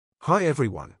Hi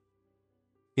everyone.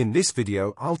 In this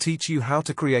video I'll teach you how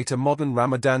to create a modern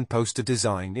Ramadan poster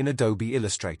design in Adobe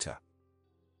Illustrator.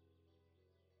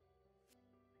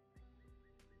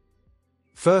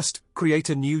 First, create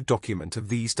a new document of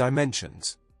these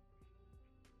dimensions.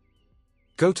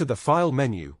 Go to the File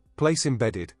menu, Place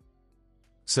Embedded.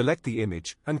 Select the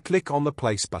image and click on the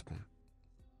Place button.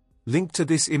 Link to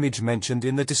this image mentioned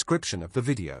in the description of the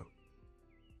video.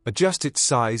 Adjust its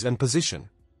size and position.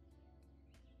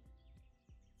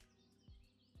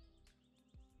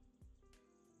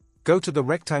 Go to the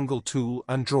Rectangle tool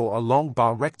and draw a long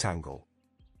bar rectangle.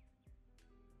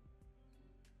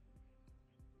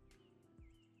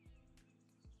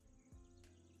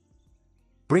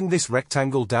 Bring this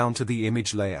rectangle down to the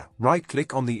image layer,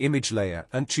 right-click on the image layer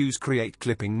and choose Create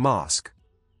Clipping Mask.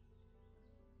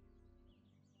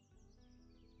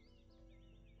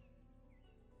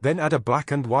 Then add a black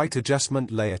and white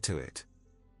adjustment layer to it.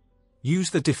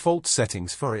 Use the default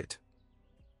settings for it.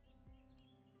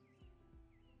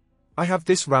 I have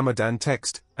this Ramadan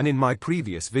text, and in my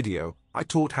previous video, I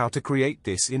taught how to create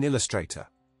this in Illustrator.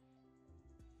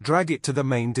 Drag it to the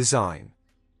main design.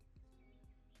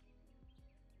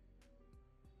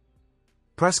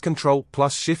 Press Ctrl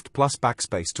plus Shift plus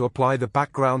Backspace to apply the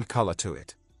background color to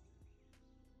it.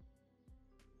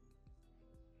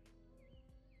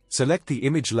 Select the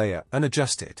image layer and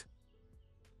adjust it.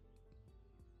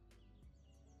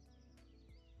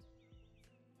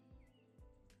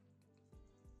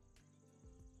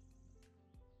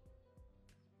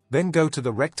 Then go to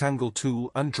the Rectangle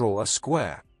tool and draw a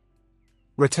square.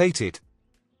 Rotate it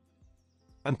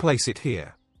and place it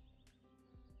here.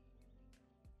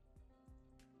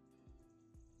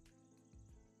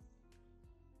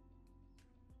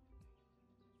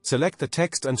 Select the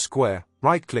text and square,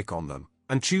 right-click on them,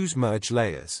 and choose Merge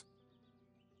Layers.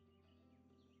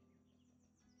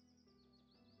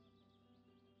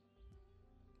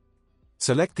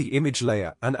 Select the image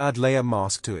layer and add layer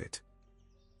mask to it.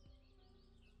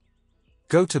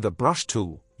 Go to the Brush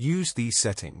tool, use these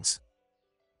settings,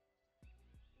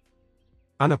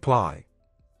 and apply.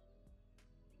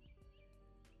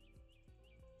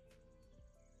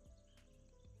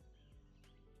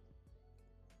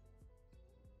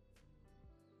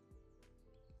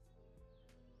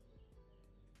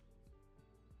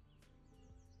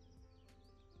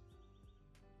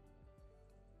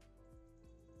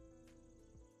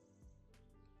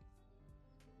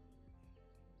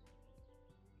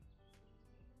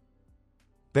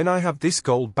 Then I have this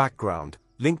gold background,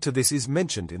 link to this is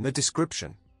mentioned in the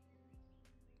description.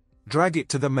 Drag it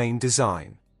to the main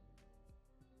design.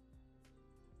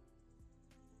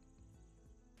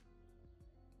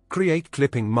 Create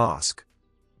clipping mask.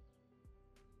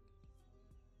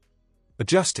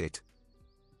 Adjust it.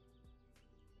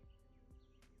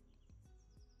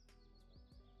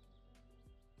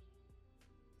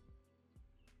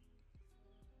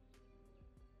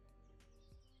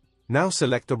 Now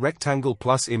select the rectangle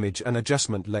plus image and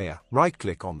adjustment layer,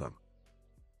 right-click on them,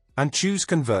 and choose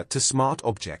Convert to Smart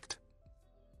Object.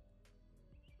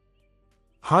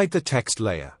 Hide the text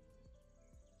layer,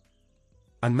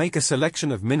 and make a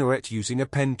selection of minaret using a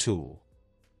pen tool.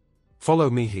 Follow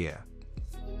me here.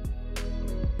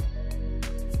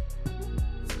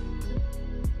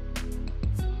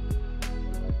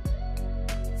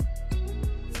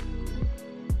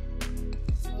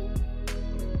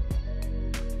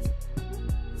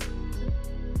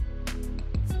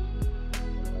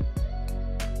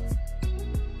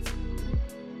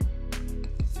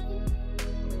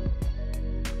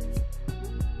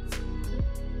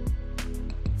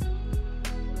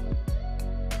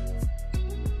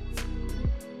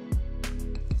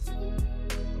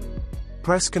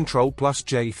 Press Ctrl plus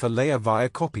J for layer via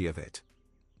copy of it,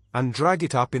 and drag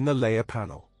it up in the layer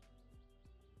panel.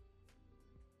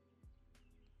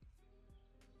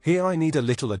 Here I need a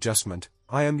little adjustment,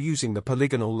 I am using the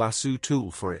polygonal lasso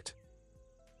tool for it.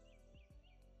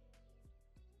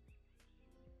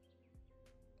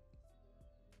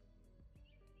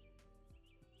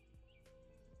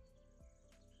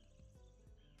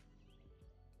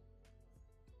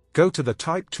 Go to the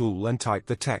Type tool and type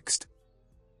the text.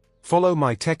 Follow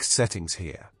my text settings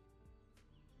here.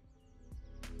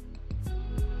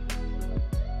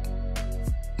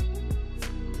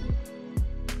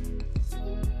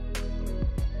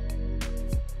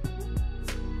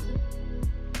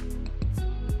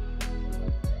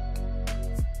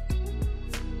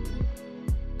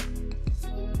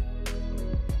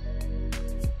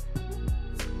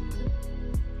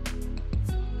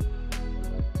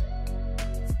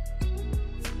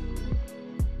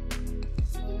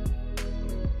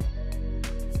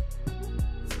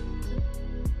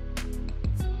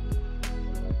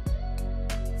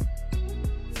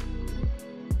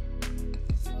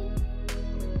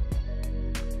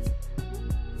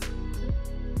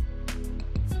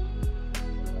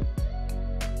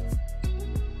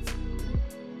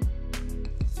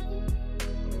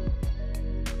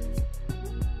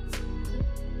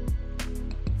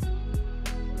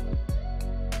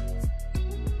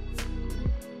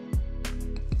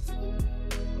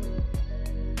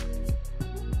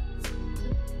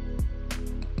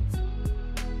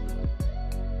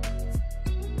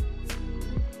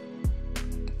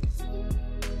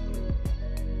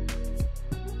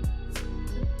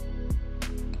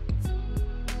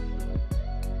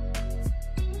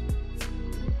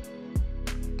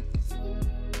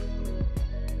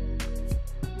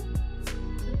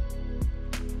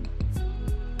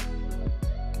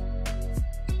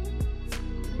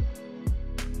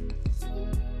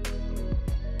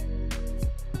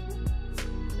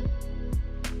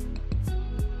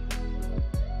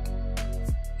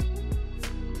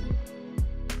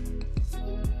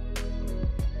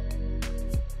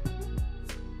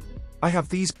 I have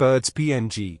these birds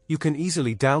PNG, you can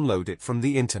easily download it from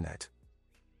the internet.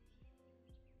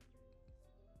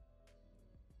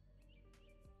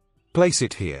 Place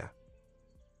it here.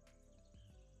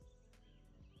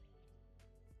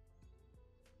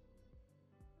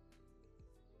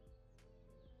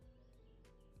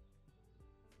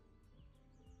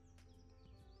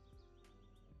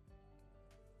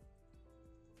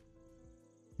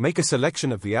 Make a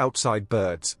selection of the outside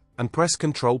birds, and press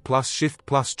Ctrl plus Shift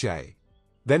plus J.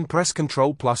 Then press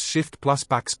Ctrl plus Shift plus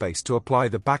Backspace to apply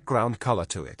the background color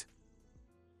to it.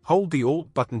 Hold the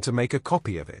Alt button to make a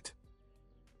copy of it.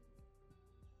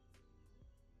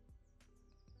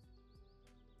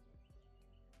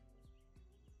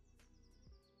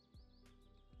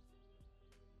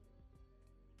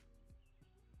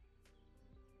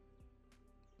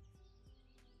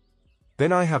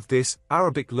 Then I have this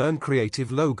Arabic Learn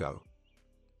Creative logo.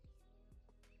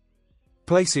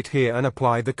 Place it here and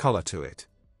apply the color to it.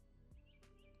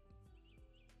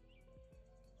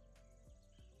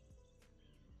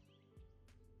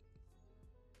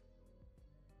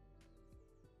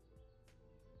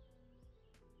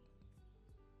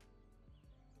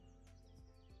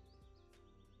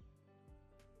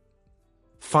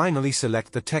 Finally,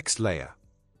 select the text layer.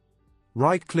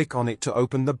 Right-click on it to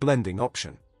open the blending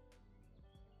option.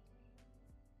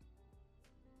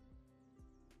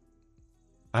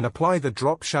 And apply the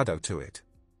drop shadow to it.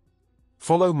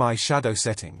 Follow my shadow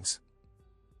settings.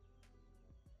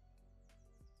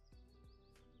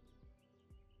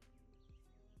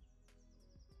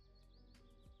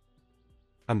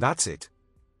 And that's it.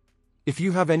 If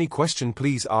you have any question,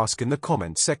 please ask in the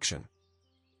comments section.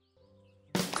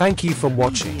 Thank you for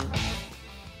watching.